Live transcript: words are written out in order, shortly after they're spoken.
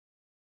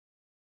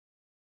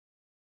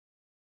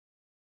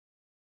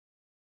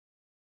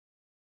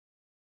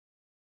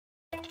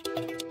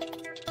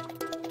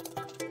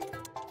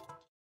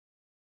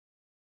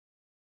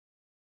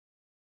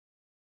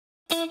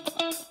So,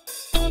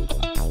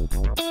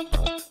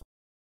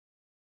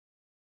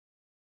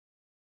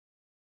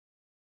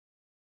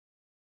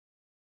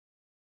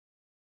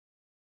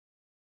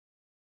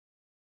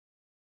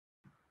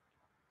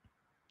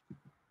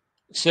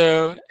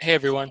 hey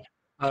everyone.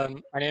 My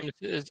name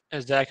is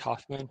Zach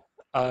Hoffman.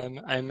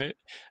 I'm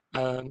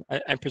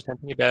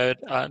presenting about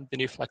the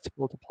new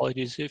Flexible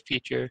Topologies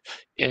feature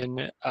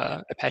in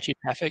Apache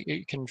Traffic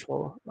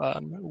Control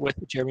with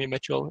Jeremy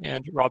Mitchell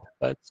and Rob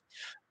Butts.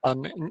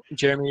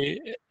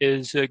 Jeremy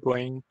is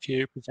going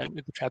to present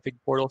the traffic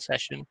portal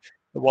session.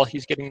 While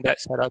he's getting that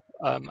set up,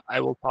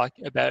 I will talk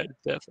about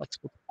the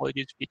Flexible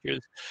Topologies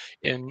features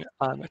in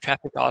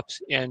traffic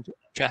ops and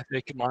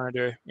traffic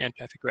monitor and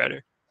traffic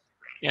router.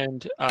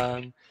 And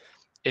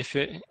if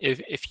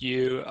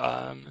you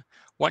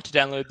want to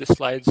download the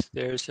slides,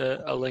 there's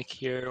a link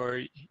here,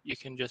 or you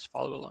can just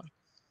follow along.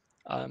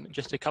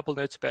 Just a couple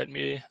notes about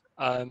me.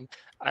 I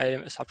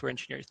am a software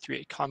engineer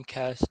at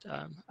Comcast.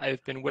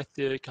 I've been with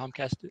the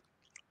Comcast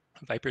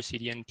Viper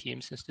CDN team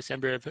since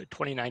December of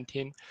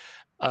 2019.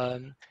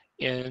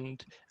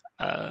 And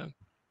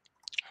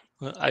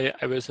I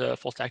was a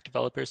full stack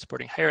developer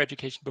supporting higher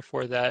education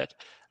before that.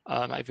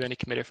 I've been a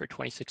committer for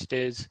 26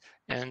 days.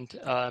 And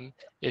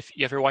if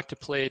you ever want to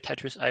play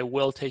Tetris, I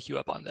will take you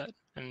up on that.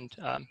 And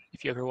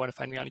if you ever want to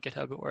find me on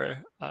GitHub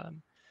or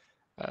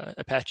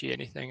Apache,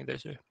 anything,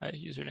 those are my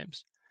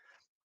usernames.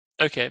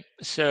 Okay,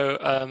 so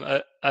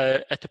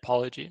a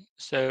topology.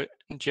 So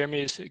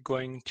Jeremy is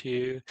going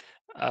to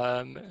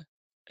go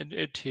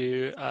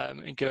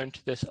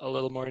into this a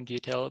little more in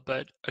detail,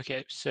 but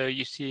okay, so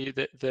you see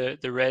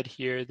the red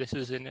here, this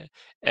is an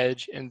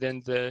edge, and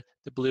then the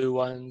blue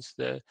ones,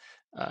 the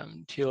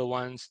teal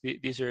ones,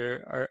 these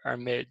are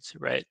mids,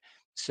 right?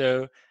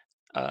 So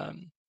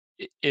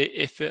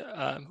if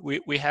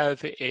we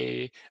have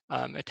a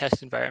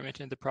test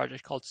environment in the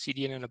project called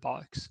CDN in a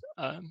box,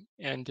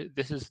 and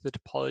this is the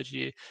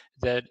topology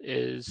that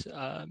is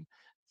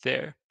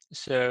there.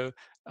 So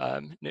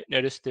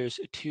notice there's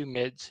two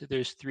mids,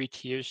 there's three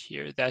tiers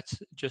here. That's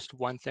just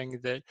one thing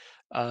that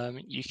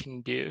you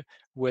can do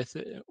with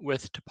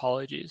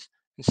topologies.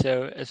 And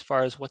so as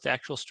far as what the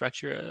actual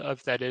structure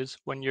of that is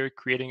when you're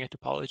creating a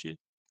topology,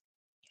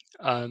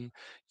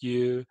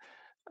 you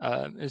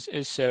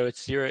so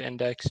it's zero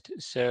indexed.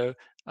 So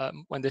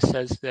when this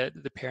says that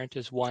the parent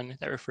is 1,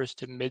 that refers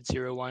to mid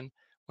 0, 1.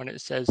 When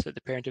it says that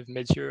the parent of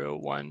mid 0,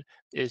 1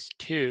 is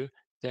 2,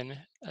 then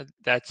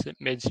that's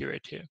mid 0,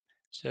 2.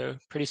 So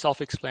pretty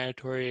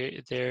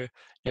self-explanatory there.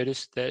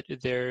 Notice that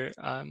there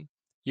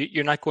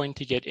you're not going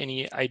to get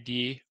any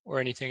ID or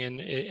anything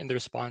in the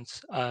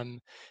response.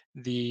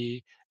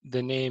 The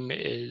name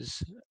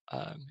is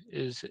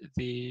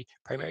the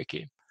primary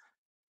key.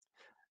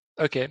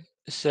 Okay,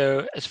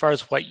 so as far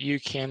as what you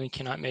can and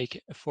cannot make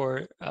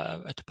for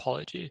a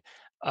topology,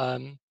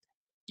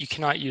 you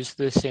cannot use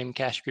the same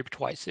cache group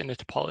twice in a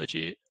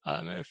topology,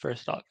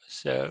 first off.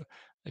 So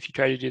if you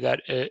try to do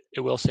that, it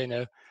will say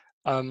no.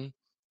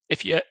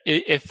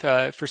 If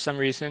for some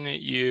reason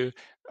you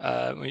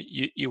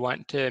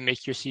want to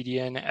make your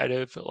CDN out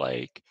of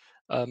like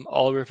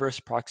all reverse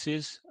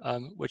proxies,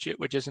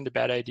 which isn't a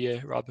bad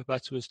idea. Rob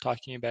Butts was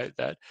talking about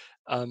that.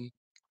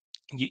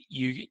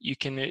 You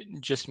can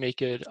just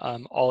make it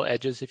all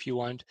edges if you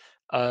want,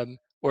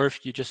 or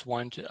if you just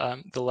want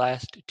the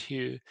last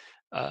two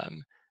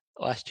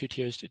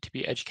tiers to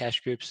be edge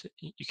cache groups,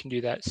 you can do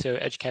that. So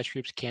edge cache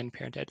groups can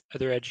parent at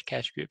other edge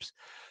cache groups,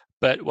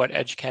 but what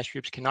edge cache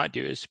groups cannot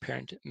do is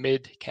parent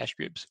mid cache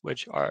groups,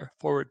 which are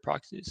forward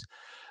proxies.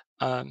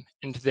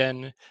 And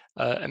then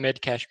a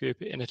mid cache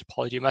group in a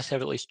topology must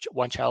have at least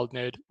one child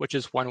node, which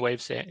is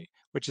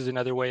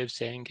another way of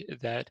saying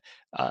that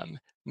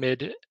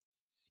mid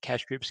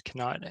cache groups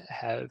cannot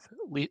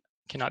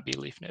be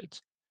leaf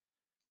nodes.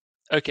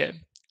 Okay,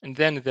 and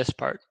then this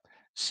part.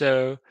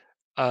 So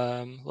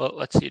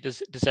let's see.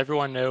 Does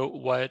everyone know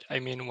what I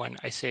mean when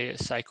I say a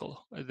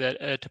cycle? That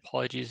a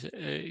topology is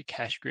a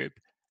cache group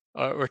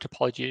or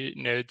topology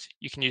nodes.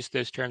 You can use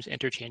those terms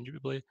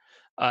interchangeably.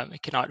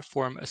 It cannot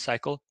form a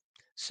cycle.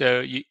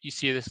 So you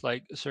see this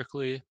like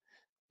circly.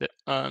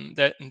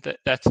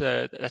 That's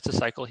a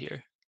cycle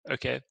here.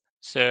 Okay,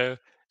 so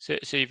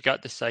you've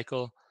got the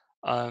cycle.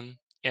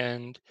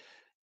 And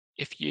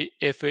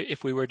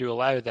if we were to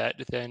allow that,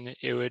 then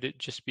it would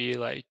just be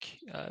like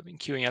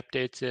queuing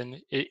updates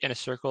in a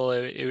circle.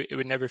 It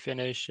would never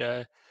finish.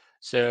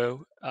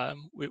 So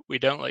we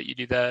don't let you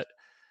do that.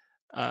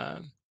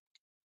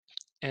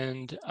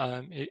 And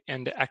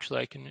actually,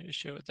 I can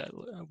show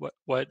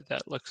what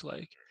that looks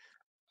like.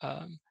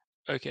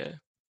 Okay,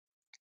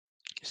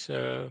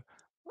 so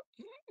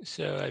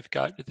I've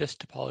got this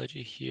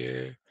topology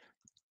here.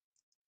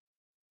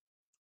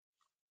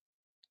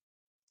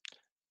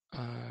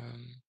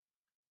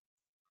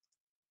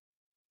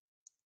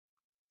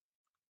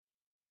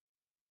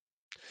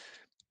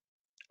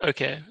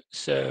 Okay,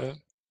 so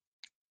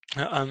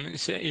and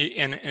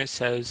it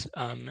says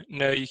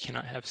no, you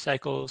cannot have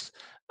cycles.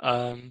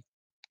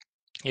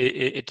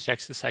 It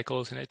detects the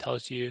cycles and it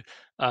tells you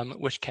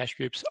which cache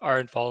groups are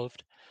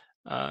involved.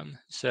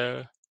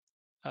 So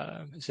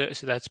So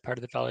that's part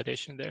of the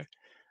validation there.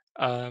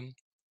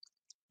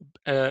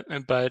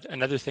 But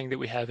another thing that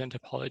we have in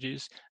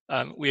topologies,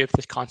 we have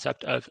this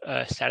concept of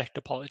static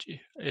topology,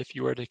 if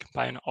you were to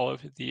combine all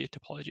of the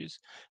topologies.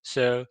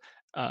 So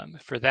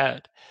for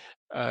that,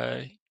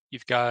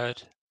 you've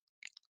got,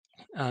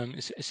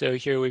 so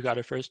here we've got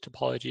a first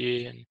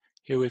topology, and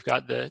here we've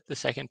got the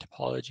second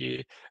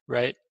topology,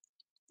 right?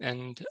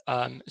 And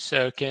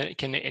so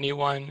can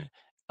anyone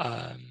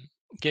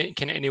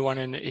can anyone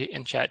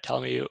in chat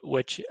tell me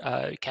which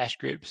cache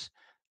groups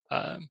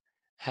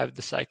have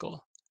the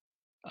cycle?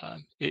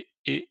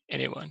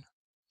 Anyone?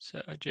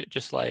 So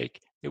just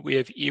like we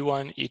have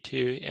E1,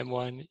 E2,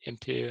 M1,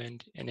 M2,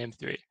 and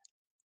M3.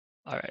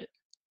 All right,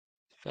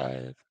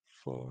 5,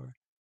 4,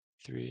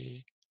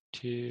 3,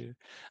 2.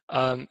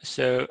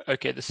 So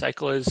okay, the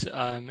cycle is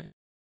M1,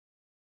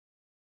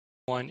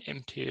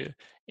 M2,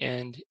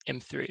 and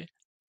M3.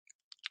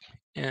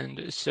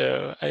 And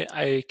so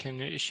I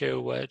can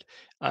show what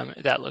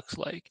that looks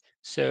like.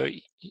 So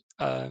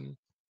in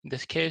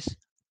this case,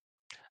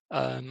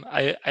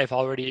 I've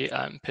already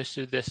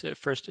posted this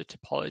first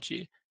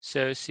topology.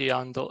 So see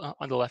on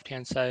the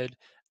left-hand side,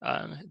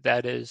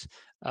 that is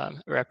a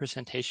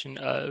representation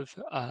of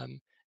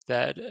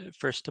that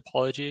first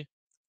topology.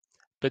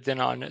 But then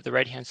on the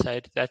right-hand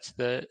side, that's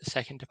the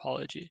second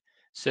topology.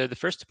 So the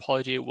first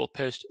topology will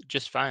post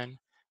just fine.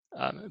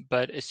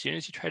 But as soon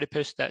as you try to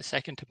post that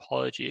second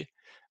topology,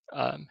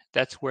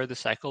 that's where the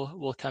cycle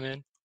will come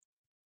in.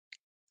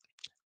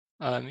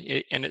 And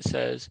it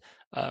says,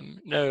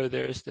 no,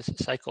 there's this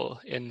cycle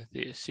in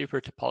the super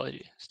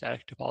topology,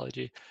 static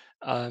topology,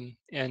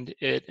 and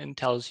it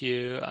tells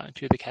you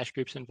to the cache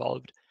groups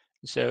involved.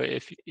 So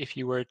if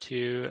you were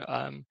to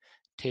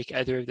take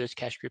either of those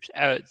cache groups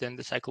out, then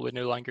the cycle would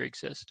no longer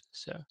exist.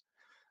 So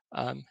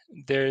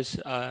there's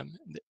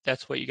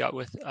that's what you got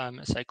with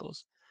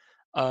cycles.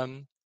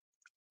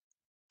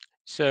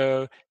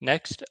 So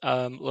next,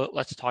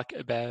 let's talk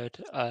about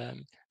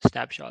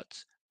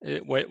snapshots.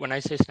 When I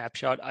say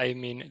snapshot, I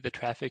mean the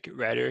traffic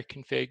router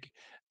config.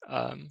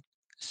 Um,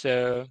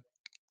 so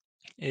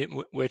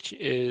which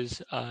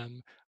is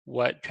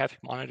what traffic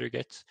monitor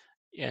gets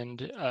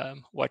and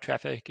what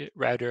traffic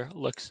router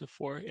looks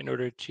for in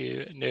order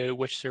to know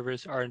which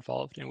servers are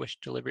involved in which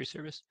delivery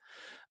service.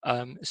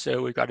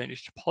 So we've got a new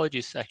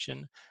topology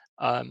section.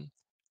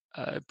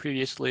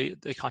 Previously,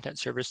 the content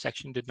server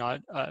section did not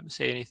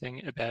say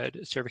anything about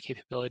server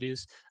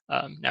capabilities.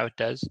 Now it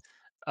does.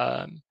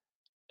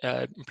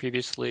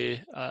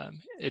 Previously,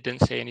 it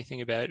didn't say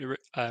anything about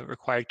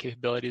required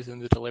capabilities in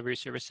the delivery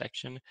service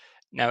section.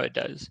 Now it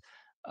does.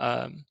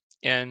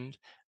 And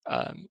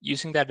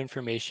using that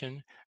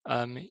information,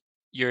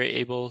 you're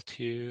able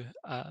to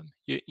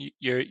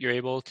you're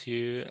able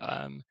to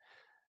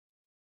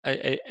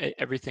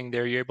everything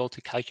there, you're able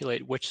to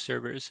calculate which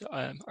servers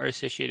are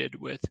associated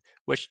with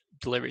which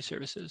delivery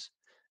services.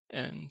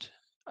 And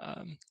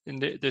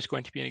there's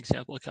going to be an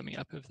example coming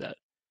up of that.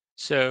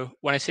 So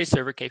when I say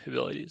server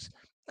capabilities,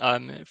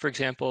 for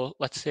example,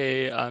 let's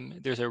say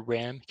there's a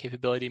RAM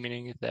capability,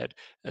 meaning that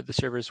the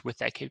servers with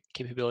that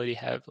capability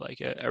have like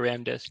a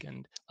RAM disk.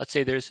 And let's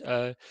say there's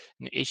an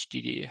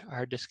HDD, a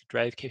hard disk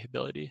drive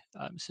capability.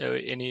 So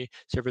any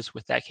servers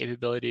with that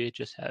capability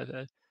just have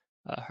a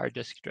hard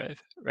disk drive,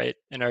 right?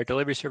 And our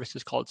delivery service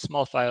is called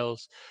small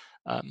files.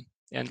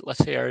 And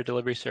let's say our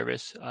delivery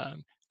service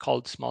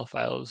called small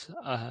files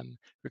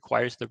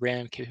requires the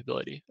RAM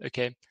capability,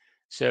 okay?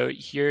 So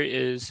here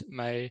is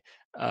my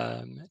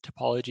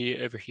topology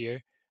over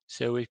here.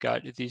 So we've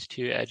got these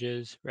two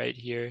edges right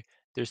here.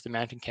 There's the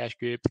Mountain cache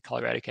group, the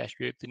Colorado cache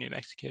group, the New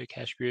Mexico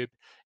cache group,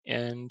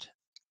 and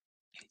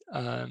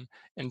um,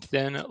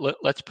 then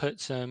let's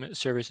put some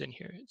servers in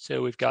here.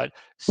 So we've got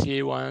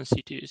C1,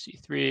 C2,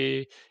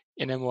 C3,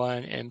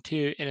 NM1,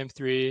 M2,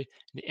 NM3,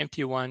 and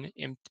MT1,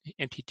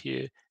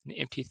 MT2,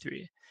 and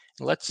MT3.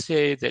 And let's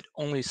say that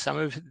only some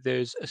of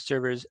those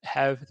servers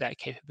have that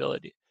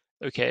capability.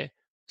 Okay,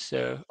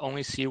 so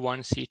only C1,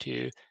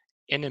 C2,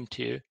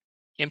 NM2,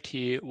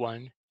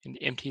 MT1, and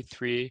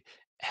MT3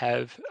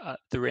 have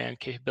the RAM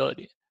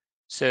capability.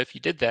 So if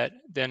you did that,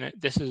 then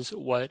this is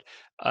what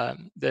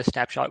the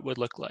snapshot would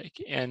look like.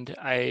 And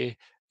I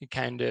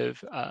kind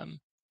of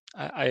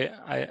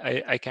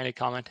I kind of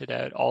commented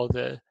out all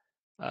the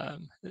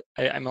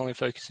I'm only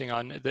focusing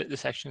on the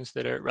sections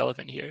that are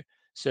relevant here.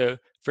 So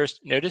first,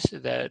 notice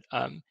that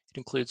it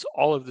includes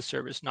all of the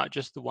servers, not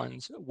just the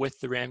ones with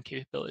the RAM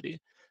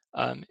capability.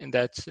 And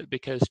that's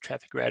because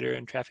traffic router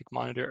and traffic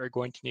monitor are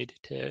going to need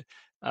to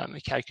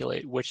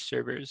calculate which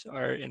servers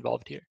are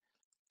involved here.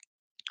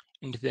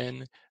 And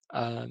then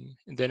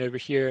over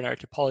here in our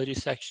topology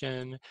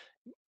section,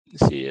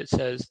 see it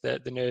says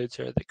that the nodes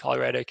are the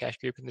Colorado cache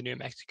group and the New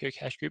Mexico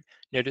cache group.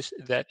 Notice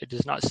that it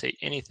does not say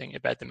anything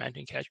about the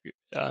Mountain cache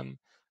group.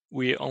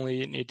 We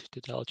only need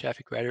to tell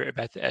traffic router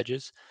about the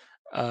edges.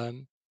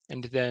 And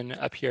then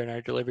up here in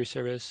our delivery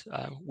service,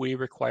 we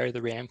require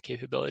the RAM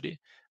capability.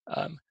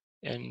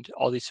 And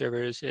all these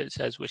servers, it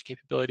says which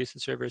capabilities the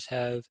servers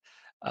have.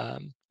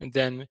 And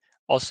then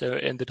also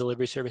in the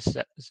delivery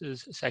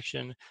services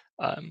section,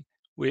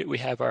 we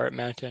have our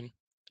mountain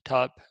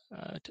top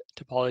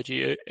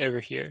topology over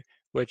here,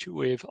 which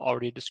we've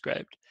already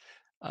described.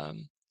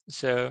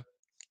 So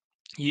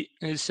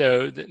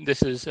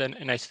this is a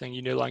nice thing.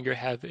 You no longer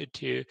have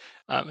to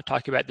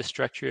talk about the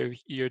structure of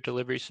your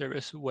delivery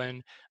service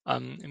when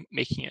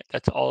making it.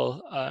 That's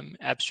all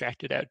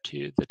abstracted out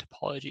to the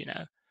topology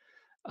now.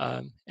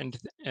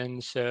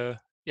 And so,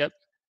 yep,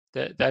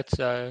 that's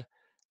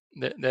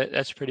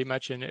pretty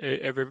much an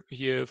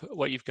overview of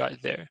what you've got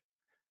there.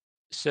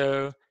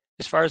 So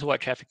as far as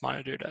what Traffic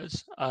Monitor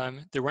does,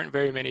 there weren't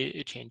very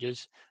many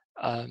changes.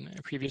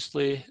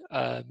 Previously,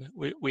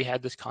 we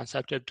had this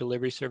concept of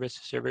delivery service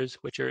servers,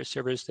 which are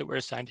servers that were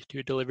assigned to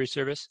a delivery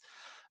service.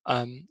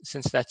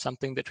 Since that's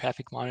something that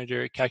Traffic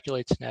Monitor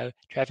calculates now,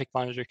 Traffic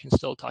Monitor can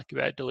still talk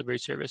about delivery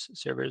service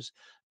servers,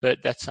 but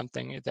that's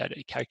something that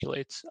it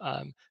calculates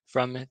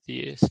from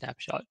the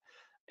snapshot.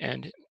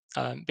 And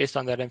based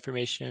on that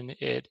information,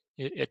 it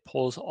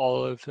pulls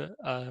all of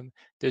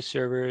those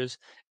servers.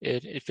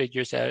 It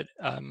figures out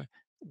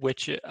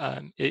which,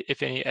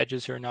 if any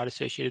edges are not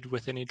associated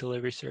with any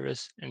delivery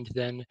service, and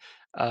then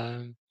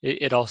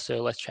it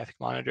also lets Traffic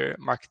Monitor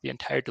mark the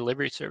entire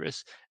delivery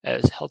service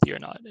as healthy or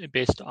not,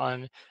 based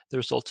on the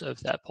results of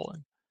that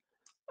polling.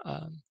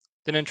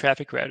 Then in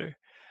Traffic Router,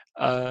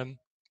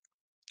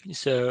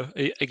 so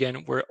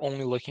again, we're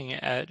only looking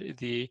at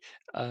the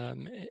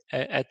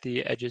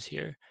edges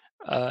here.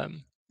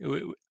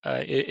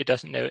 It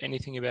doesn't know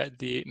anything about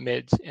the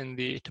mids in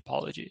the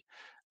topology.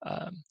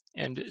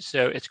 And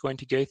so it's going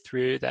to go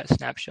through that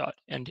snapshot,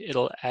 and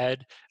it'll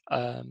add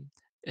a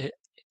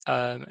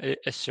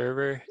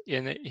server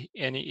in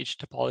each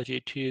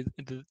topology to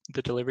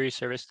the delivery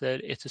service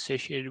that it's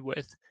associated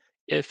with,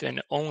 if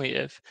and only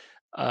if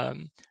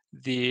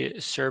the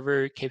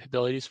server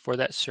capabilities for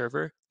that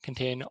server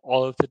contain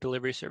all of the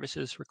delivery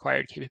services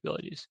required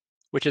capabilities,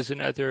 which is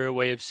another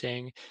way of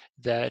saying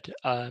that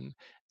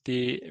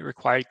the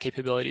required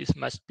capabilities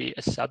must be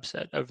a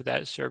subset of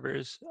that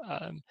server's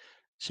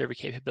server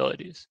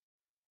capabilities.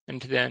 And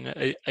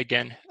then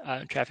again,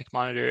 Traffic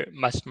Monitor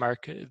must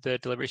mark the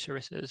delivery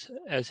services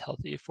as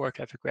healthy for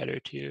Traffic Router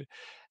to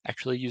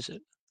actually use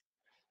it.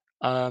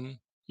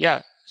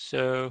 Yeah,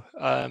 so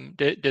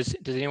does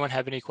anyone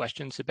have any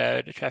questions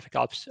about Traffic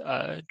Ops,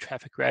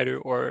 Traffic Router,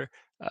 or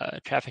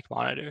Traffic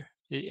Monitor?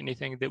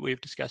 Anything that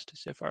we've discussed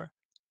so far?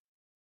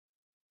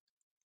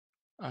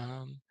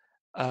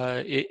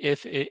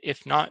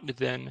 If not,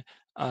 then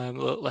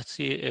let's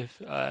see if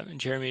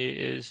Jeremy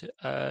is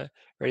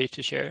ready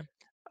to share.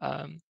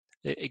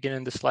 Again,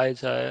 in the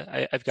slides,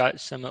 I've got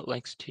some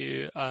links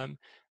to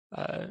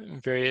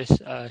various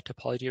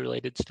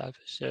topology-related stuff,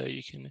 so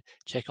you can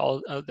check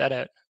all of that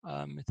out.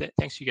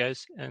 Thanks, you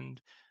guys, and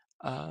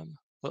I'm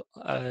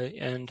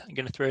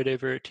going to throw it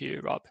over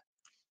to Rob.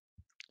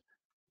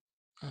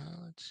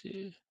 Let's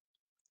see.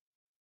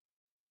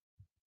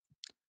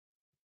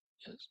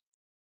 Yes.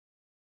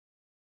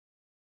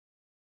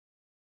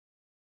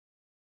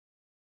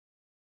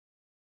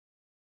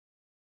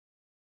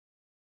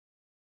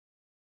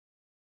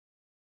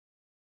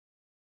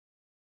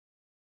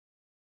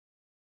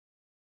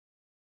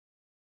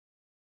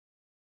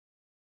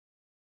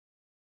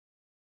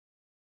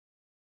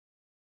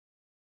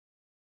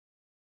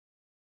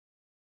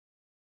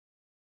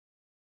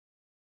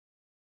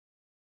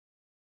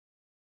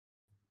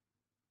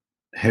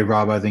 Hey,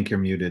 Rob, I think you're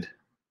muted.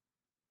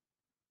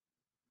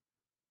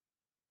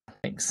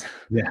 Thanks.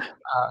 Yeah.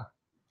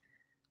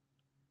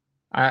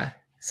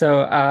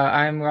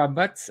 I'm Rob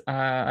Butts.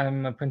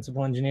 I'm a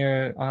principal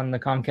engineer on the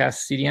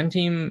Comcast CDN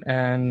team,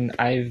 and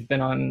I've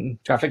been on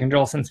traffic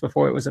control since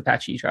before it was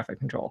Apache Traffic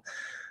Control.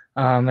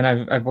 And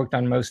I've worked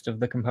on most of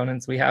the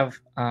components we have.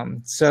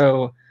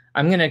 So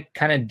I'm going to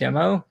kind of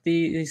demo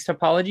these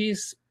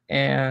topologies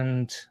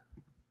and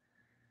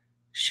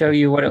show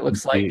you what it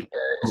looks like,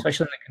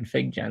 especially in the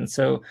config gen.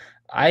 So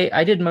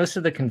I did most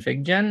of the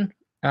config gen,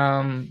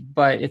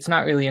 but it's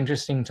not really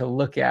interesting to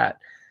look at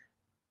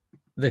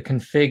the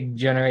config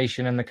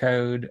generation in the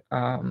code.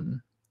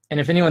 And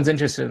if anyone's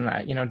interested in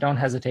that, don't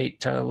hesitate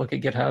to look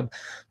at GitHub,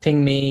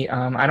 ping me.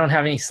 I don't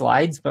have any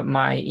slides, but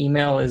my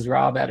email is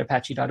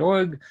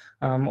rob@apache.org,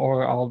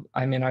 or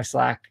I'm in our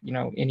Slack.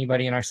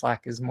 Anybody in our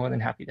Slack is more than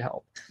happy to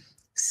help.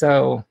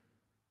 So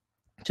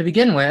to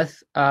begin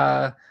with,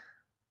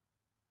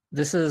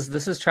 this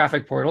is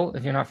Traffic Portal.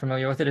 If you're not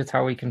familiar with it, it's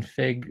how we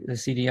config the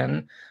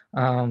CDN.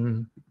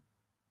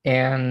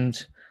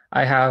 And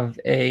I have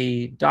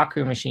a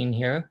Docker machine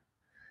here.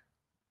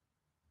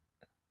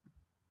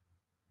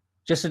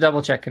 Just to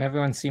double check, can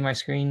everyone see my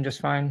screen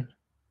just fine?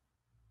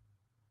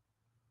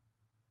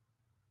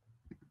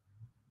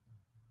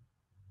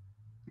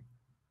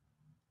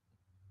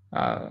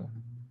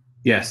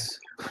 Yes.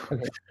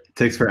 Okay. It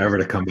takes forever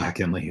to come back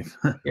and leave.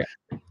 Yeah,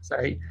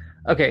 sorry.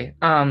 Okay,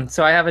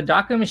 so I have a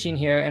Docker machine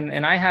here,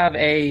 and I have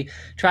a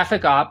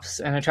traffic ops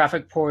and a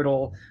traffic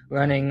portal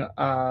running,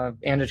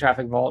 and a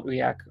traffic vault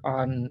React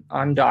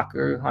on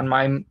Docker on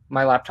my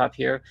laptop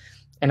here.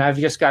 And I've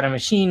just got a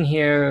machine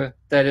here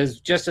that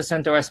is just a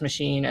CentOS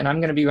machine, and I'm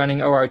going to be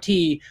running ORT,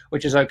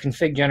 which is our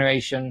config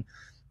generation.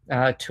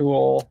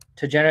 tool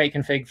to generate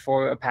config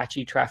for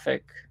Apache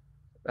Traffic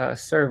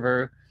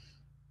server.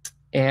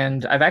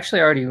 And I've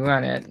actually already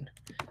run it.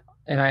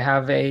 And I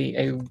have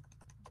a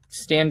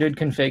standard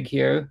config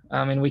here,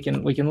 and we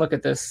can look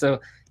at this. So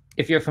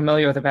if you're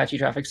familiar with Apache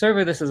Traffic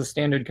Server, this is a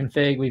standard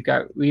config. We've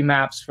got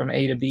remaps from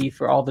A to B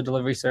for all the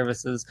delivery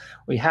services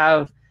we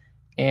have,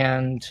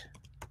 and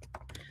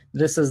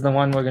this is the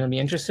one we're going to be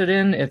interested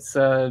in. It's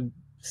a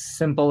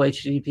simple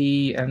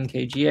HTTP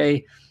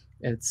MKGA.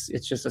 It's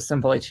just a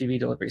simple HTTP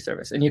delivery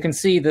service, and you can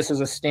see this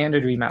is a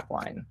standard remap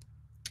line.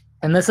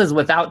 And this is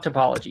without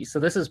topology. So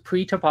this is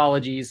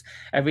pre-topologies.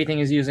 Everything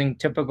is using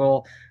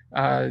typical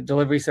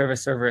delivery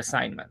service server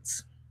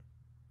assignments.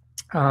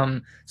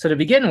 So to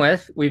begin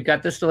with, we've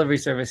got this delivery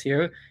service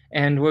here,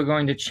 and we're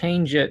going to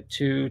change it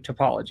to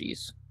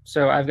topologies.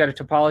 So I've got a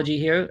topology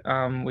here.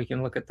 We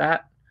can look at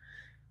that.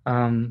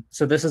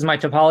 So this is my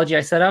topology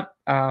I set up.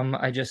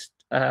 I just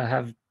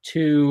have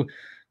two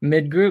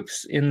mid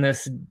groups in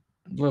this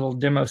little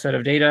demo set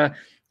of data.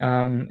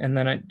 And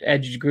then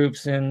edge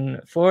groups in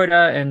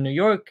Florida and New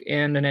York,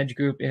 and an edge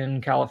group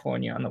in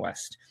California on the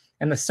west.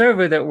 And the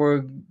server that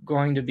we're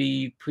going to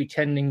be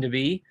pretending to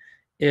be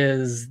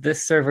is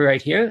this server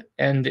right here,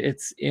 and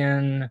it's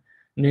in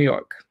New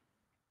York.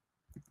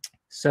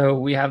 So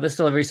we have this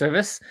delivery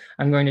service.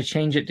 I'm going to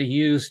change it to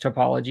use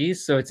topologies.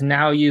 So it's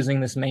now using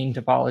this main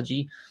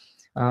topology.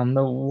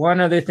 The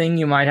one other thing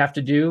you might have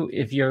to do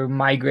if you're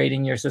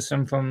migrating your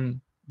system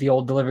from the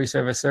old delivery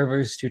service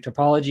servers to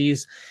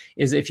topologies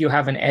is if you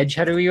have an edge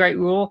header rewrite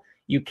rule,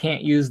 you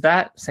can't use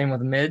that. Same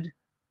with mid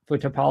for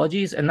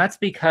topologies. And that's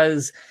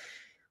because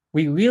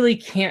we really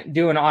can't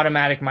do an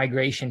automatic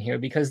migration here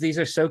because these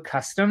are so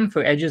custom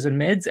for edges and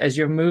mids. As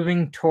you're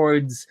moving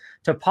towards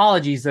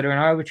topologies that are an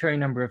arbitrary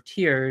number of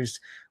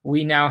tiers,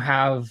 we now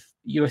have,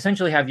 you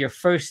essentially have your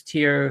first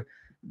tier,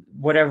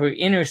 whatever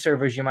inner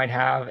servers you might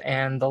have,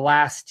 and the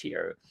last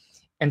tier.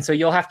 And so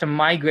you'll have to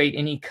migrate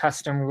any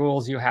custom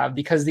rules you have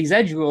because these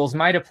edge rules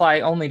might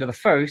apply only to the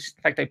first.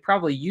 In fact, they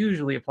probably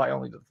usually apply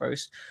only to the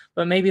first,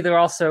 but maybe they're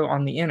also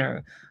on the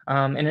inner.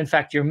 And in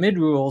fact, your mid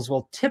rules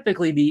will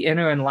typically be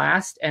inner and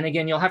last. And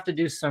again, you'll have to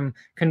do some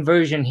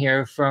conversion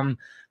here from,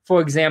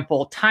 for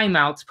example,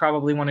 timeouts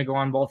probably want to go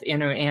on both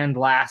inner and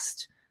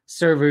last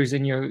servers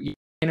in your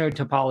inner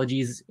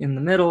topologies in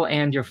the middle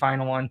and your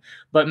final one,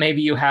 but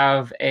maybe you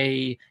have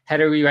a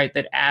header rewrite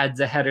that adds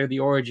a header the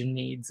origin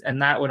needs,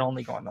 and that would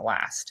only go on the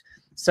last.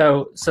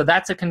 So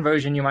that's a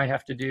conversion you might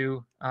have to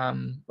do,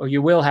 or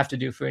you will have to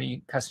do for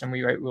any custom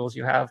rewrite rules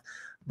you have.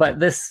 But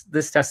this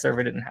test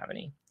server didn't have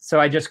any. So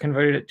I just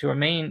converted it to a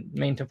main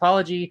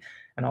topology,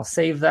 and I'll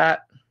save that.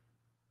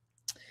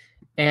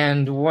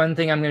 And one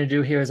thing I'm going to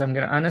do here is I'm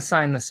going to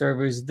unassign the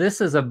servers. This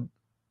is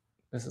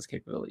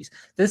capabilities.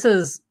 This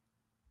is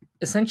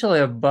essentially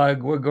a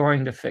bug we're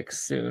going to fix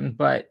soon,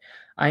 but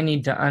I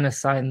need to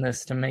unassign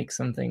this to make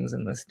some things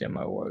in this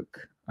demo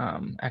work.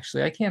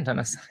 Actually, I can't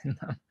unassign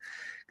them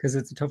because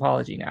it's a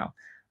topology now.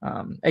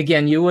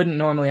 Again, you wouldn't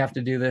normally have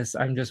to do this.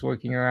 I'm just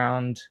working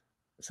around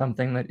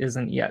something that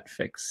isn't yet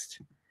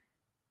fixed.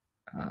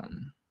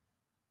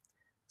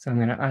 So I'm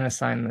going to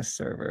unassign this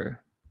server.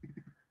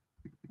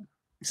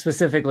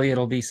 Specifically,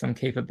 it'll be some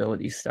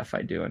capability stuff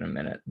I do in a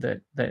minute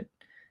that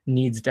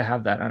needs to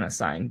have that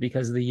unassigned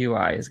because the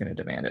UI is going to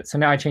demand it. So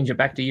now I change it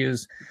back to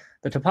use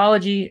the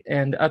topology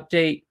and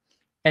update.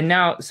 And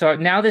now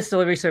this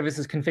delivery service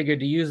is configured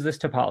to use this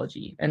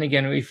topology. And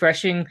again,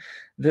 refreshing,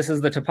 this is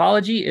the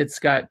topology. It's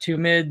got two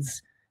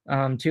mids,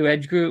 two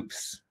edge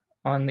groups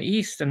on the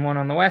east and one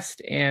on the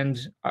west. And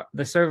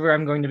the server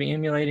I'm going to be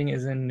emulating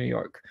is in New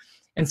York.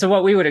 And so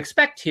what we would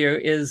expect here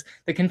is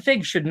the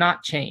config should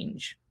not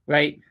change,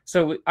 right?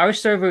 So our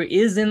server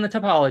is in the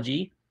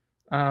topology.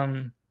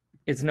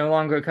 It's no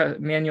longer a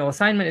manual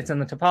assignment. It's in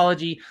the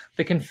topology.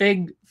 The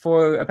config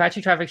for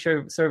Apache Traffic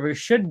Server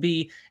should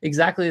be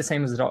exactly the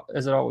same as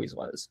it always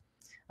was.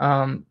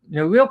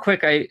 Real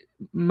quick,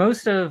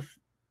 most of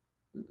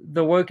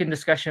the work and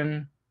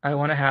discussion I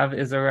want to have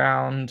is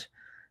around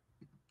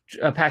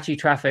Apache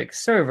Traffic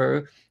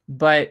Server,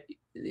 but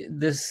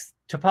this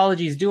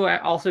topologies do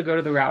also go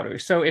to the router.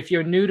 So if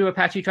you're new to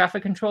Apache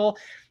Traffic Control,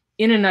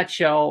 in a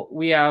nutshell,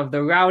 we have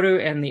the router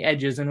and the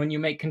edges. And when you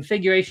make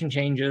configuration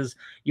changes,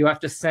 you have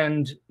to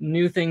send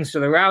new things to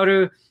the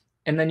router.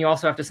 And then you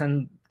also have to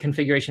send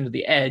configuration to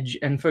the edge.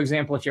 And for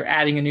example, if you're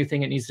adding a new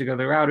thing, it needs to go to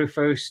the router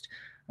first.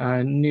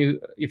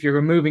 If you're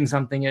removing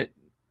something,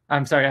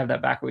 I'm sorry, I have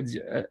that backwards.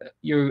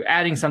 You're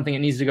adding something, it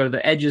needs to go to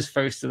the edges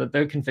first so that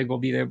their config will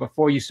be there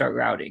before you start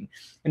routing,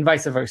 and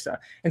vice versa.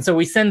 And so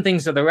we send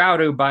things to the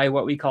router by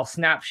what we call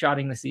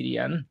snapshotting the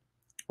CDN.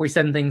 We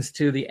send things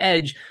to the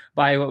edge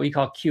by what we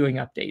call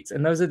queuing updates.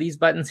 And those are these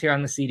buttons here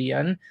on the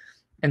CDN.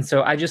 And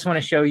so I just want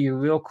to show you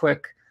real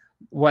quick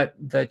what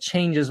the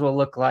changes will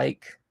look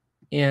like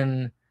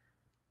in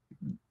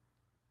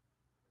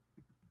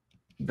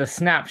the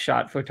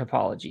snapshot for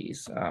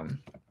topologies.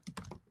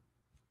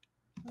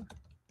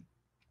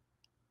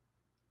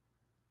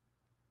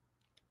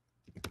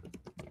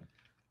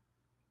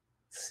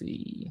 Let's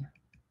see.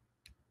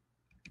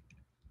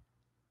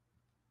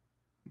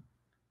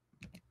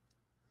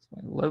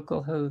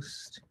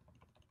 localhost.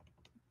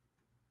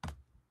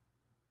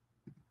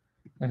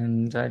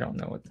 And I don't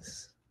know what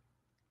this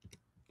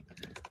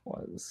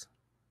was.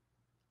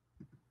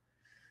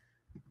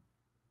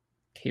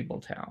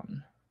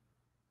 Cabletown.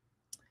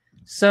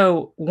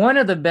 So one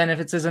of the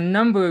benefits, there's a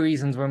number of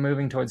reasons we're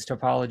moving towards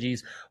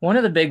topologies. One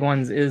of the big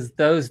ones is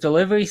those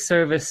delivery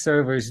service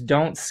servers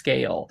don't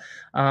scale.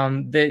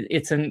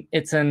 It's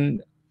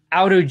an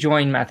outer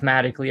join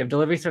mathematically of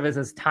delivery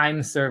services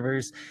times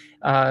servers.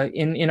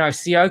 In our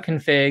CR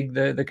config,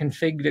 the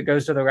config that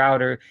goes to the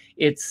router,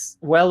 it's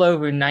well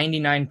over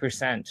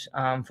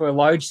 99%. For a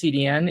large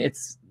CDN,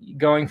 it's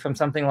going from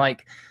something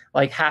like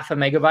half a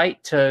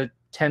megabyte to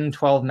 10,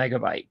 12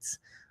 megabytes.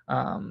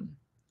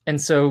 And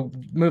so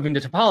moving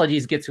to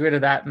topologies gets rid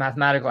of that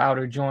mathematical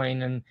outer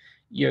join, and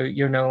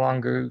you're no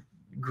longer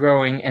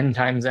growing n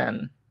times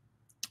n.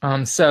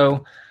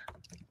 So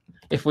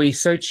if we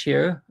search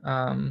here,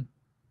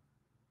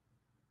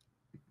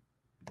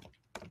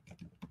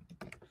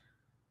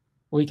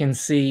 we can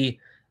see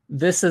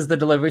this is the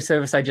delivery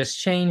service I just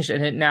changed,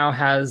 and it now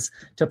has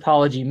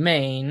topology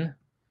main.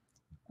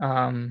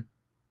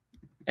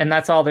 And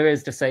that's all there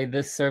is to say.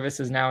 This service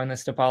is now in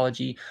this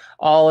topology.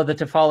 All of the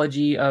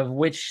topology of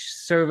which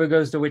server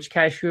goes to which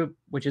cache group,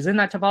 which is in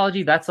that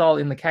topology, that's all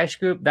in the cache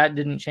group. That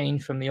didn't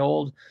change from the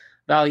old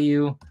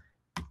value.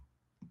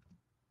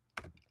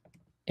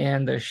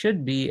 And there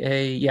should be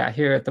a, yeah,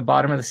 here at the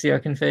bottom of the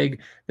CR config,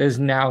 there's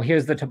now,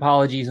 here's the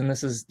topologies, and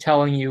this is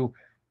telling you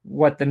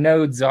what the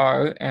nodes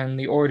are and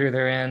the order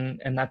they're in,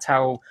 and that's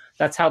how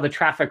the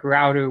traffic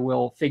router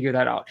will figure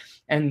that out.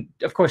 And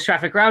of course,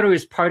 traffic router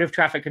is part of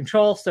traffic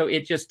control, so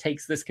it just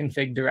takes this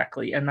config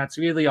directly, and that's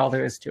really all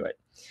there is to it.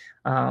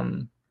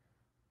 And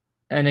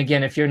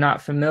again, if you're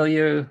not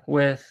familiar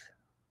with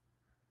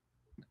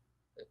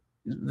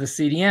the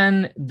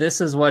CDN,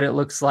 this is what it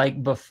looks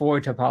like before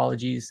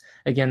topologies.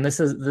 Again, this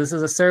is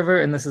a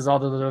server, and this is all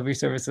the delivery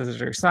services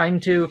that are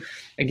assigned to.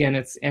 Again,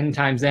 it's n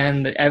times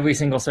n. Every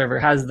single server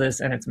has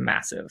this, and it's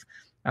massive.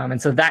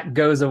 And so that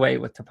goes away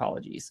with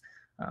topologies.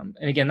 And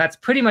again, that's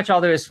pretty much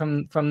all there is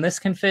from this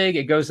config.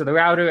 It goes to the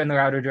router, and the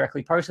router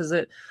directly parses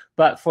it.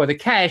 But for the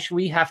cache,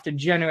 we have to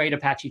generate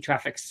Apache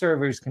Traffic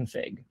Servers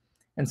config.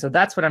 And so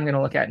that's what I'm going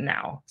to look at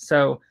now.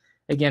 So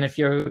again, if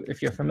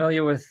you're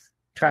familiar with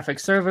traffic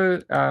server,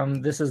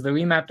 this is the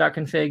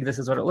remap.config. This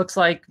is what it looks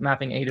like,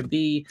 mapping A to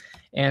B.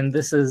 And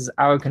this is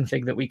our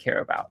config that we care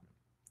about.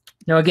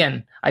 Now,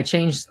 again, I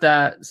changed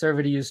that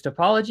server to use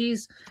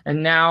topologies.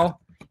 And now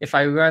if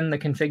I run the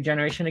config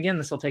generation again,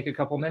 this will take a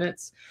couple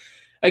minutes.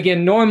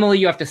 Again, normally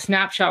you have to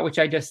snapshot, which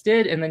I just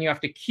did, and then you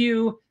have to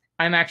queue.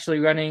 I'm actually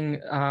running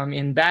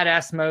in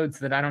badass mode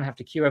so that I don't have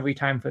to queue every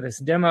time for this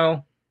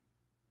demo.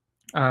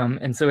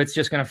 And so it's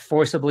just going to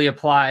forcibly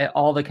apply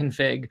all the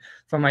config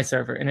from my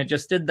server. And it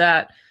just did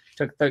that.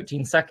 Took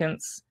 13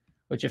 seconds,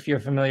 which if you're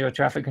familiar with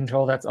traffic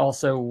control, that's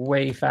also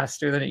way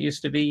faster than it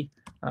used to be.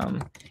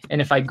 And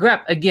if I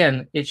grep,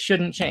 again, it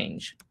shouldn't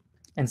change.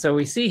 And so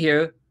we see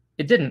here,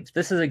 it didn't.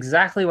 This is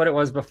exactly what it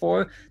was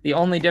before. The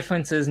only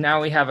difference is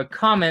now we have a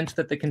comment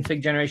that the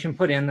config generation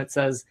put in that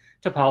says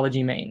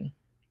topology main.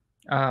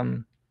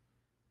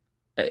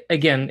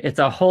 Again, it's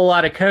a whole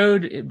lot of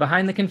code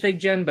behind the config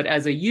gen, but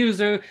as a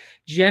user,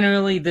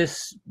 generally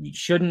this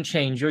shouldn't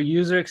change. Your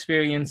user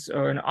experience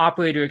or an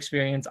operator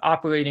experience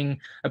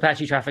operating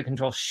Apache Traffic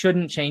Control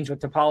shouldn't change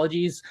with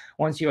topologies.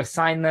 Once you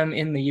assign them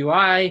in the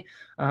UI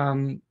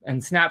and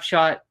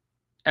snapshot,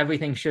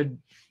 everything should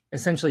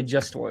essentially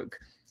just work.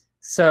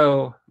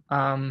 So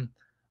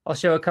I'll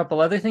show a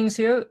couple other things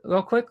here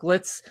real quick.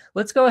 Let's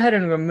go ahead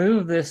and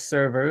remove this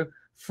server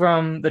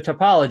from the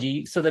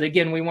topology so that,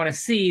 again, we want to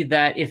see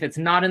that if it's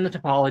not in the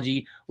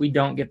topology, we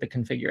don't get the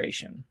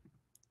configuration.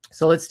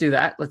 So let's do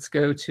that. Let's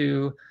go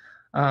to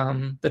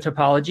the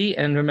topology.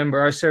 And remember,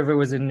 our server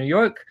was in New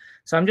York.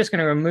 So I'm just going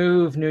to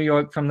remove New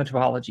York from the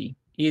topology.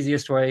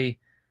 Easiest way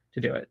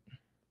to do it.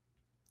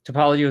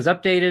 Topology was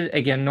updated.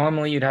 Again,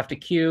 normally you'd have to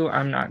queue.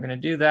 I'm not going to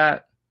do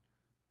that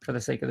for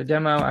the sake of the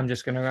demo. I'm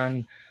just going to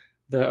run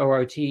the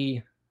ORT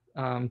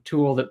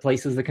tool that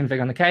places the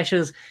config on the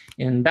caches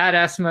in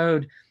badass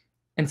mode.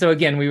 And so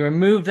again, we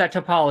removed that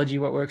topology.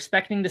 What we're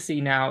expecting to see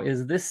now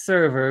is this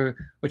server,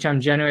 which I'm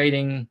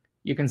generating.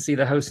 You can see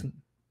the host.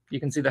 You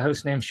can see the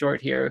host name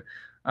short here.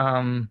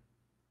 ODAL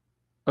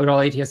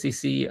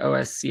ATSCC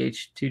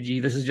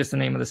OSCH2G. This is just the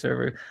name of the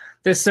server.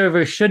 This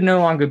server should no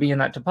longer be in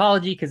that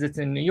topology because it's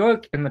in New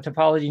York, and the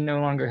topology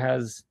no longer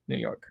has New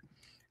York.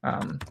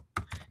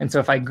 And so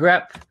if I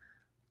grep,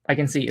 I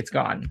can see it's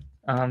gone.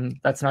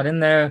 That's not in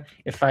there.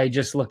 If I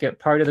just look at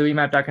part of the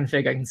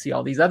remap.config, I can see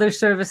all these other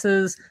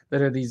services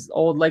that are these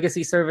old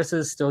legacy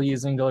services still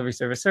using delivery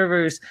service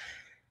servers.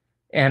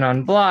 And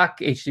on block,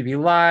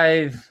 HTTP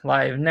live,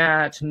 live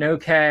NAT, no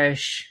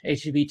cache,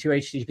 HTTP to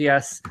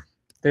HTTPS.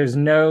 There's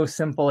no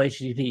simple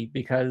HTTP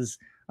because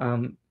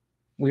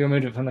we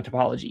removed it from the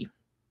topology.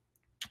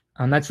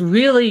 That's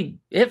really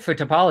it for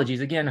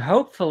topologies. Again,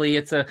 hopefully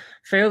it's a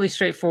fairly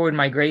straightforward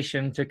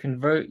migration to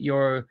convert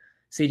your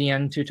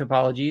CDN to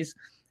topologies.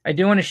 I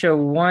do want to show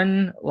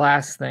one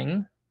last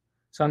thing.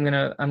 So I'm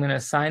gonna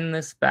assign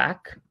this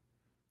back.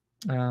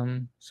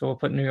 So we'll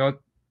put New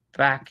York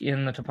back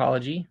in the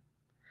topology,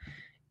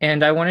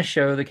 and I want to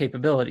show the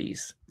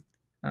capabilities.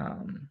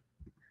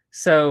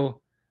 So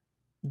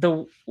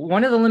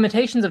one of the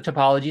limitations of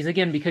topologies,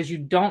 again, because you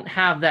don't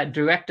have that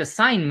direct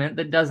assignment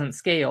that doesn't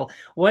scale,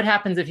 what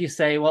happens if you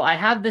say, well, I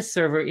have this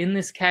server in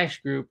this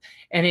cache group,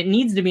 and it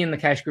needs to be in the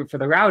cache group for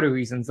the router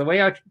reasons. The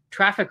way our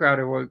traffic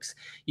router works,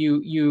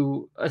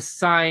 you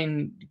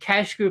assign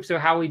cache groups, or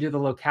how we do the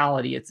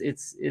locality.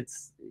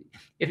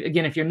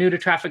 Again, if you're new to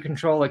traffic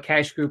control, a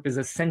cache group is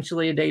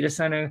essentially a data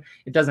center.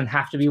 It doesn't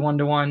have to be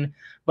one-to-one.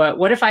 But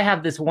what if I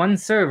have this one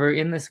server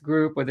in this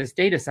group or this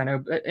data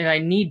center, and I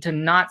need to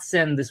not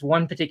send this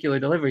one particular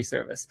delivery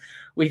service?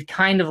 We've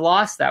kind of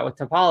lost that with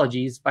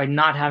topologies by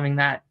not having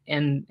that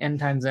n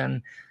times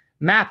n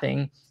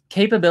mapping.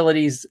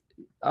 Capabilities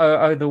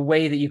are the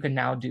way that you can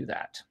now do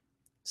that.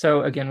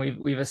 So again,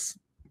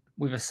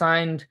 we've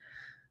assigned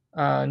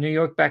New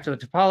York back to the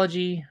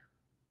topology.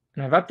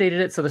 And I've updated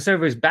it, so the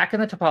server is back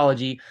in the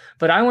topology.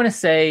 But I want to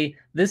say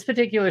this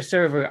particular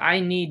server,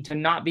 I need to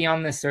not be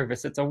on this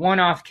service. It's a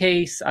one-off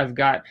case. I've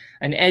got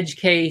an edge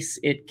case.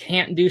 It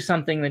can't do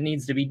something that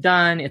needs to be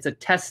done. It's a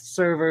test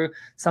server,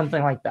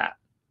 something like that.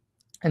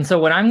 And so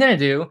what I'm going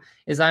to do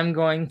is I'm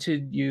going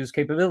to use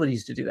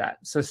capabilities to do that.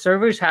 So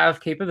servers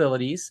have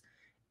capabilities,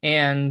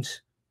 and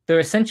they're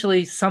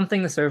essentially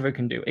something the server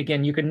can do.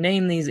 Again, you can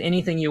name these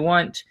anything you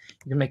want.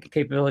 You can make a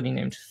capability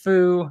named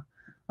foo.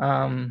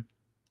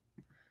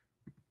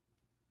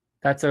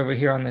 That's over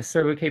here on the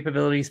server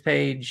capabilities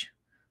page.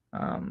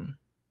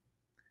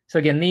 So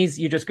again, these,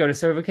 you just go to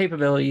server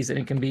capabilities, and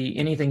it can be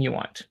anything you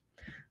want.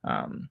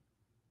 And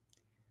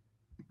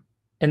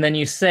then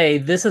you say,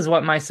 this is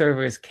what my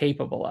server is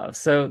capable of.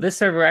 So this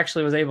server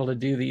actually was able to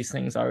do these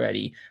things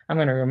already. I'm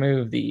going to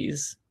remove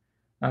these.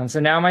 So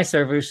now my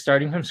server is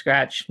starting from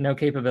scratch, no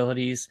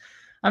capabilities.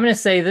 I'm going to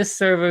say this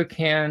server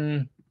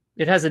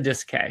it has a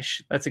disk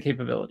cache. That's a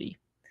capability.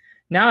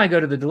 Now I go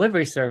to the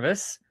delivery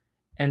service,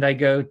 and I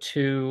go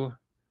to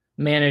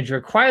manage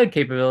required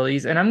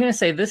capabilities. And I'm going to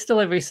say this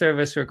delivery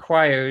service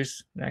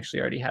requires, I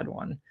actually already had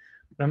one,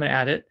 but I'm going to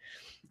add it.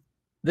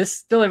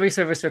 This delivery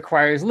service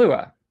requires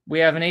Lua. We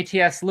have an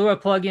ATS Lua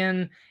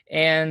plugin,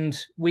 and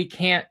we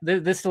can't,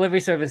 this delivery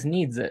service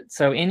needs it.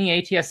 So any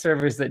ATS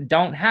servers that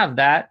don't have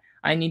that,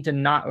 I need to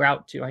not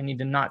route to. I need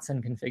to not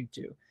send config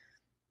to.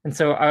 And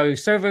so our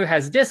server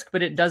has disk,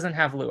 but it doesn't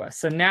have Lua.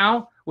 So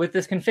now with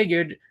this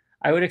configured,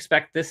 I would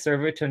expect this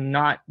server to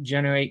not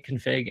generate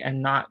config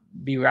and not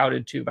be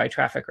routed to by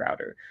traffic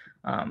router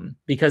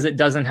because it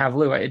doesn't have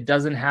Lua. It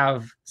doesn't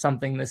have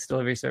something this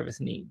delivery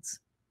service needs.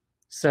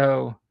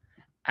 So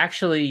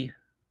actually,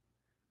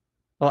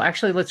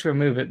 let's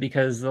remove it,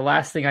 because the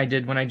last thing I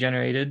did when I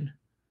generated,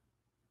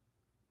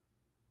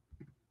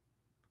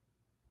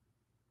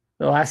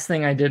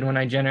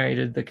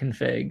 the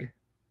config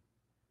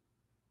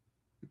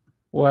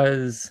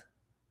was,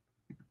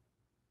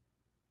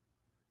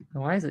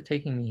 why is it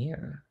taking me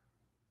here?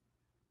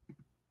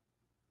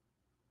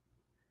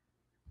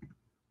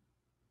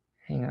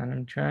 Hang on,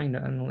 I'm trying to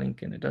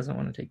unlink and it doesn't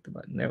want to take the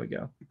button. There we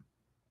go.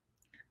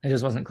 I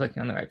just wasn't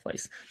clicking on the right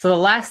place. So the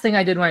last thing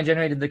I did when I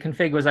generated the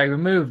config was I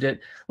removed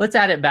it. Let's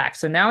add it back.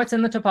 So now it's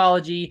in the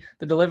topology.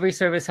 The delivery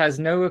service has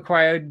no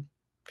required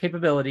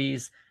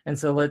capabilities. And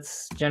so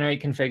let's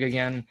generate config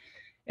again.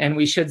 And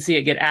we should see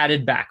it get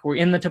added back. We're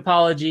in the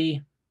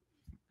topology.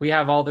 We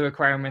have all the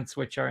requirements,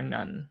 which are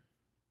none.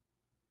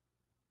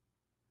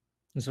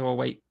 So we'll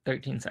wait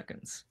 13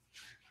 seconds.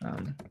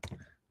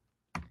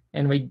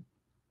 And we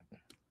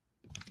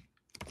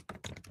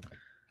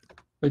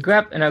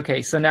grep, and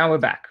OK, so now we're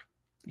back.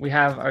 We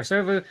have our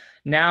server.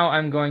 Now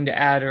I'm going to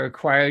add a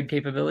required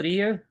capability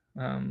here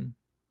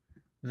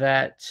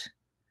that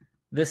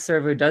this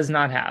server does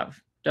not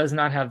have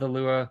the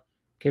Lua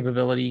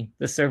capability.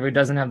 This server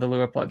doesn't have the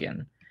Lua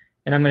plugin.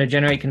 And I'm going to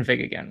generate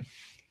config again.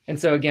 And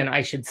so again,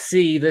 I should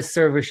see this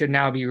server should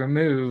now be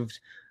removed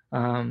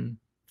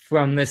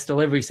from this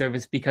delivery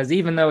service, because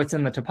even though it's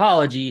in the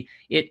topology,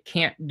 it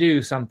can't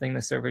do something the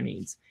server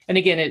needs. And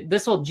again,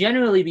 this will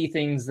generally be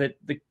things that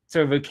the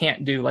server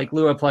can't do, like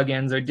Lua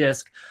plugins or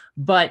disk,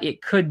 but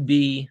it could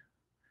be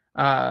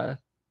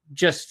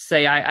just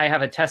say I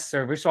have a test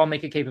server, so I'll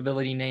make a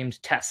capability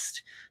named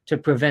test to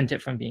prevent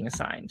it from being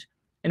assigned.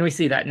 And we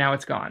see that now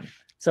it's gone.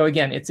 So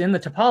again, it's in the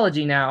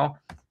topology now,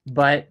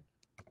 but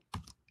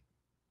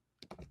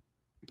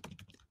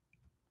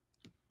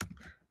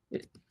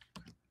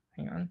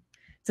hang on.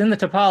 It's in the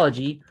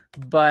topology,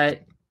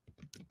 but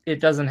it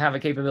doesn't have a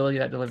capability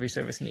that delivery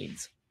service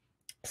needs.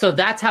 So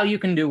that's how you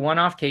can do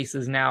one-off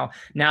cases now.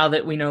 Now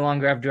that we no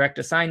longer have direct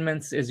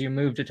assignments, as you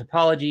move to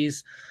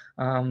topologies,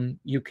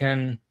 you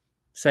can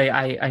say,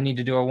 I need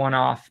to do a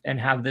one-off and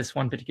have this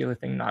one particular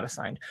thing not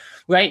assigned.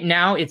 Right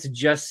now, it's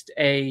just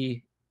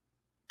a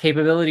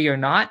capability or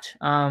not.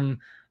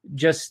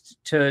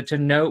 Just to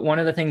note, one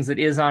of the things that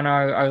is on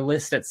our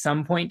list at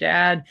some point to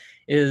add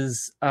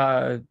is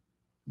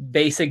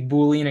basic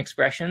Boolean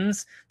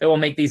expressions that will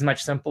make these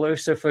much simpler.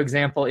 So for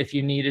example, if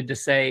you needed to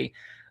say,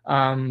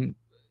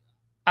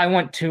 I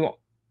want to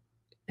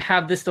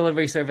have this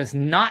delivery service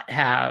not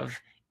have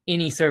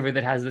any server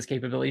that has this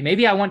capability.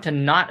 Maybe I want to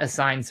not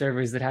assign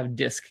servers that have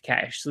disk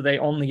cache, so they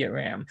only get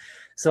RAM.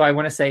 So I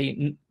want to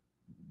say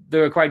the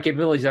required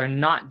capabilities are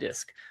not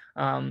disk.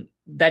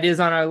 That is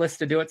on our list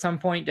to do at some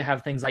point, to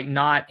have things like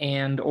not,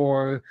 and,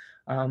 or,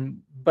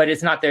 but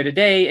it's not there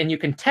today, and you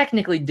can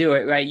technically do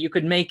it, right? You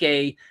could make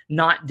a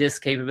not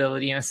disk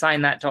capability and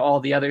assign that to all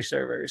the other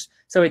servers.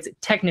 So it's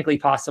technically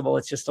possible.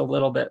 It's just a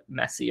little bit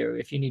messier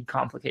if you need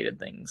complicated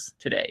things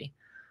today.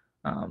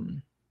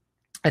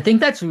 I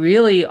think that's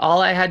really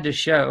all I had to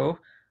show.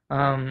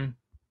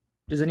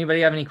 Does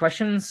anybody have any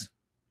questions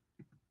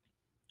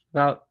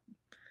about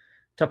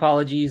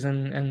topologies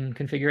and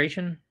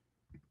configuration?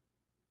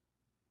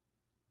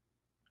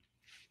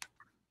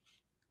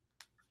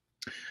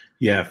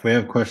 Yeah, if we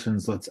have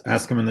questions, let's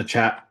ask them in the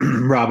chat.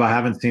 Rob, I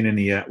haven't seen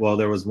any yet. Well,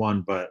 there was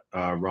one, but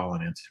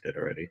Roland answered it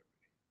already.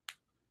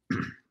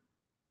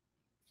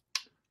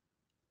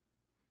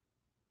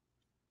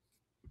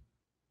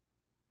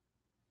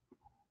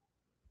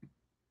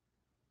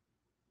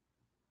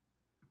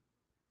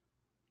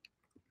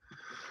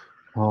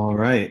 All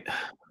right.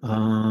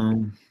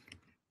 Well,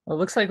 it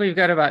looks like we've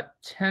got about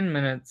 10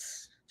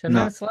 minutes. 10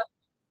 minutes left?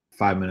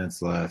 5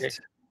 minutes left. Okay.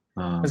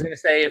 I was going to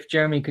say if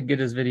Jeremy could get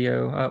his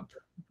video up.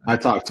 I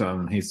talked to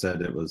him. He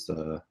said it was,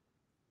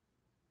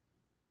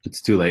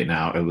 it's too late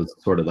now. It was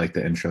sort of like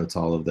the intro to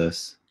all of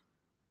this.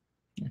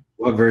 Yeah.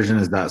 What version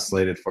is that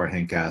slated for,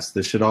 Hankcast?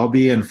 This should all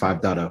be in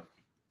 5.0.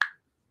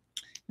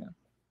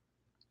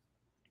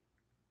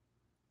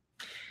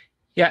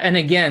 Yeah, and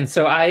again,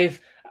 so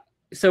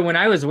when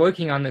I was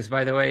working on this,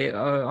 by the way,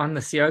 on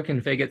the CR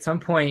config, at some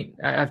point,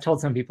 I've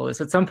told some people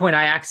this, at some point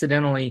I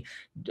accidentally,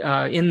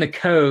 in the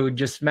code,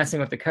 just messing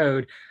with the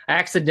code, I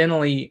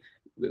accidentally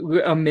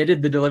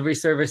omitted the delivery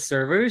service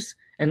servers.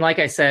 And like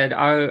I said,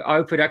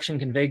 our production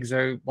configs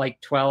are like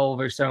 12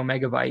 or so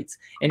megabytes.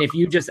 And if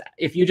you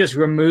just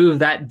remove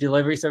that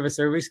delivery service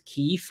servers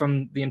key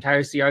from the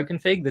entire CR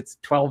config, that's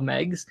 12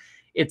 megs,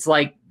 it's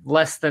like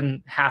less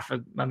than half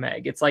a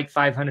meg. It's like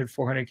 500,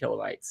 400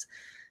 kilobytes.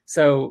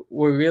 So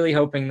we're really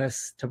hoping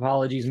this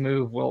topologies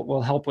move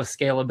will help with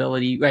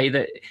scalability,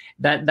 right?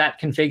 That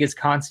config is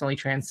constantly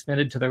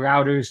transmitted to the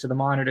routers, to the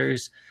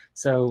monitors.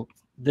 So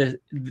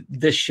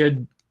this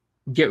should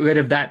get rid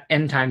of that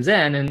n times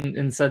n,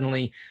 and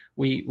suddenly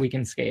we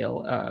can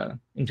scale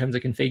in terms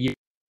of config.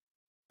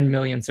 1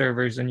 million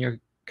servers, and your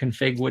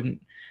config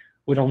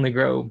would only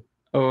grow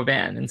O of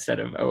n instead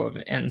of O of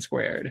n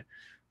squared.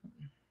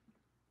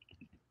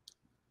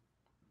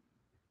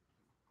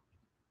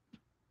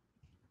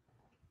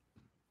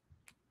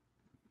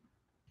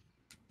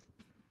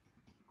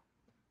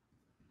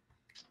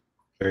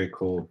 Very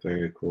cool.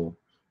 Very cool.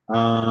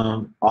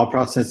 All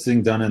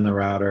processing done in the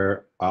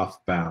router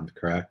off-bound,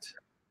 correct?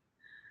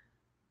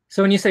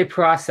 So when you say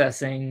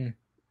processing,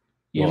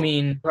 you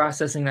mean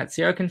processing that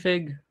CR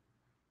config?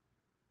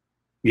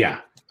 Yeah,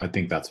 I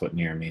think that's what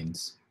near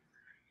means.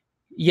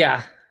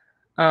 Yeah.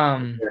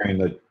 Comparing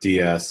the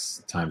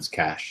DS times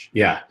cache.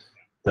 Yeah,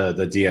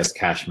 the DS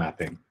cache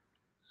mapping.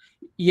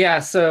 Yeah,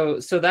 so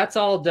that's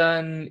all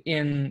done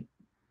in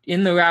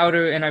the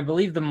router, and I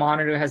believe the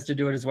monitor has to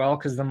do it as well,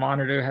 because the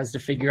monitor has to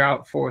figure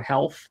out for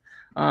health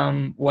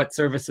what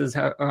services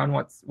are on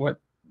what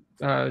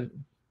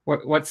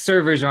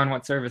servers are on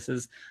what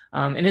services.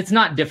 And it's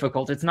not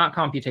difficult. It's not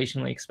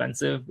computationally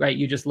expensive, right?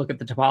 You just look at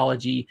the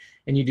topology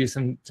and you do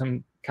some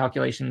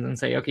calculations and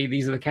say, okay,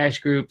 these are the cache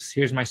groups.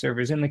 Here's my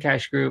servers in the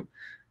cache group.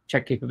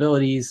 Check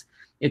capabilities.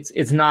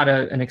 It's not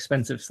an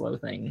expensive, slow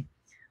thing.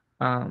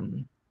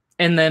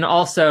 And then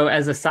also,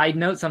 as a side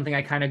note, something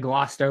I kind of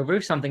glossed over,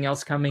 something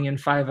else coming in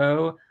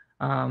 5.0,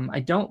 I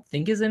don't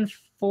think is in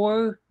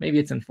 4, maybe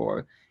it's in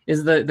 4,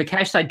 is the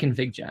cache side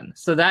config gen.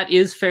 So that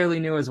is fairly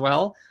new as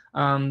well.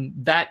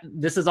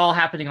 This is all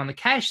happening on the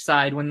cache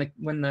side. When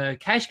the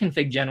cache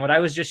config gen, what I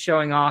was just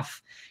showing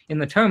off in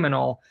the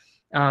terminal,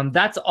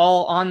 that's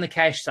all on the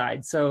cache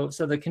side. So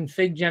the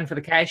config gen for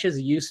the caches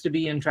used to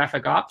be in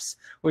traffic ops.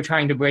 We're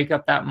trying to break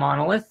up that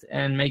monolith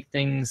and make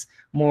things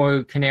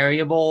more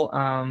canariable,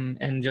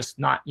 and just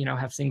not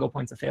have single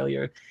points of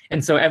failure.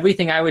 And so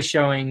everything I was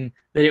showing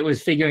that it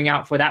was figuring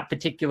out for that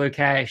particular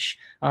cache,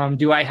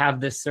 do I have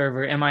this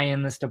server? Am I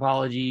in this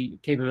topology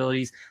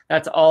capabilities?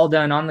 That's all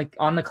done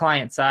on the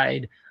client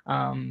side.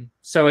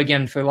 So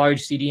again, for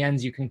large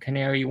CDNs, you can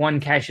canary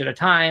one cache at a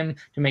time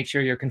to make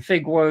sure your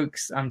config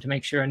works, to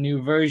make sure a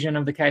new version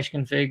of the cache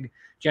config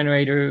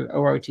generator,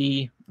 ORT,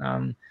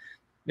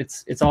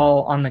 it's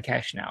all on the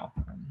cache now.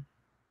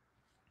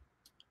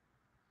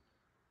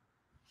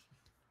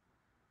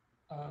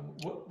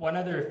 One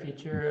other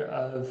feature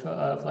of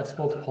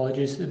flexible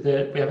topologies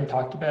that we haven't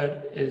talked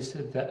about is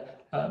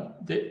that,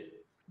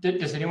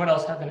 does anyone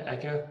else have an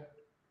echo?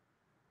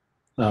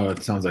 Oh,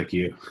 it sounds like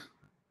you.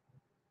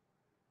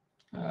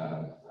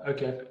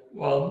 Okay.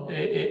 Well,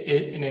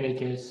 in any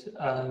case,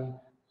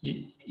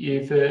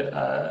 you've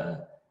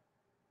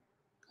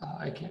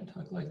I can't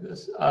talk like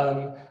this.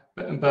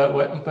 But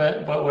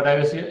what I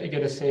was going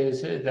to say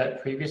is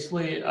that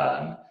previously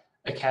a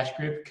cache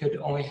group could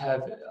only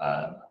have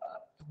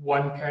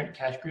one parent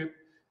cache group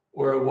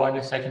or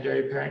one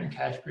secondary parent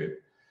cache group.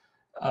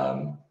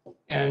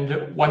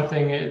 And one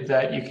thing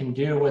that you can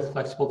do with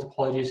flexible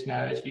topologies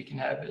now is you can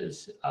have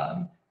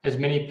as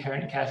many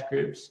parent cache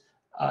groups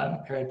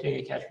parenting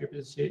a cache group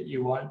as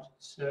you want.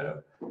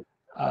 So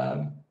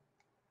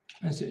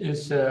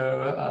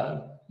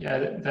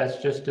yeah, that's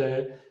just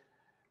a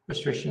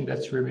restriction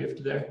that's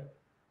removed there.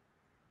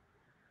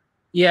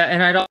 Yeah,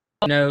 and I'd also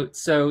note,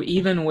 so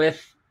even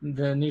with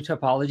the new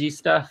topology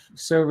stuff,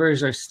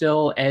 servers are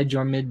still edge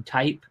or mid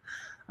type.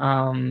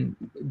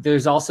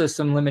 There's also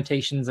some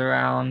limitations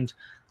around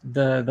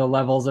the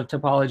levels of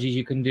topologies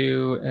you can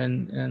do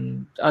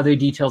and other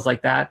details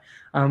like that.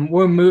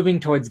 We're moving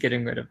towards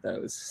getting rid of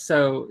those.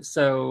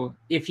 So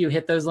if you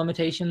hit those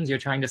limitations, you're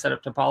trying to set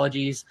up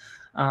topologies,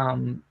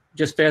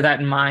 just bear that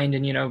in mind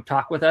and, you know,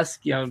 talk with us,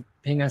 you know,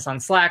 ping us on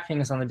Slack,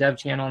 ping us on the dev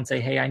channel and say,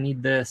 hey, I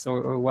need this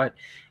or what,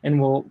 and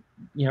we'll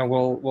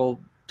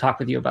talk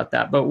with you about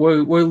that. But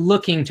we're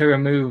looking to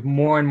remove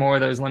more and more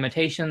of those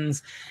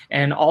limitations.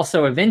 And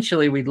also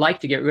eventually we'd like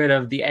to get rid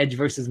of the edge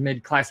versus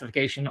mid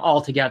classification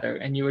altogether.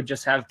 And you would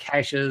just have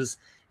caches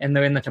and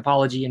they're in the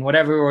topology in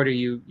whatever order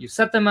you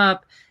set them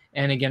up.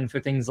 And again,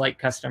 for things like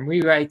custom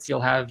rewrites,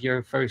 you'll have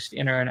your first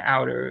inner and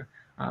outer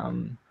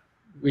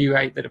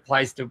rewrite that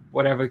applies to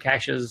whatever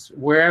caches,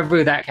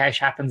 wherever that cache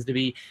happens to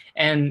be.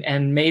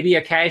 And maybe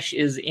a cache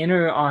is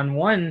inner on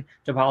one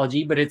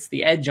topology, but it's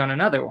the edge on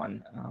another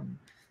one.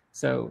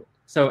 So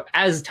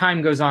as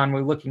time goes on,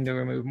 we're looking to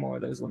remove more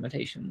of those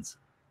limitations.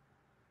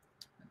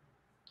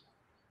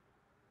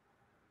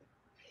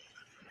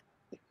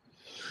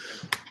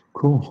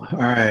 Cool. All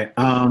right.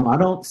 I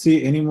don't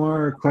see any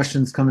more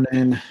questions coming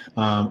in,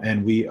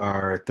 and we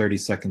are 30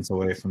 seconds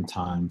away from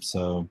time.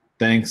 So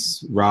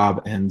thanks,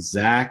 Rob and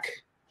Zach.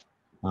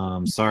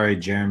 Sorry,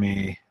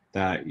 Jeremy,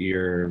 that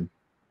it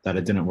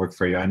didn't work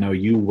for you. I know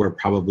you were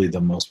probably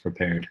the most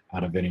prepared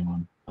out of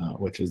anyone,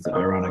 which is the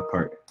ironic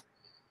part.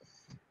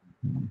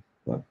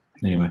 But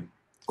anyway,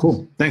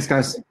 cool. Thanks,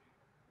 guys.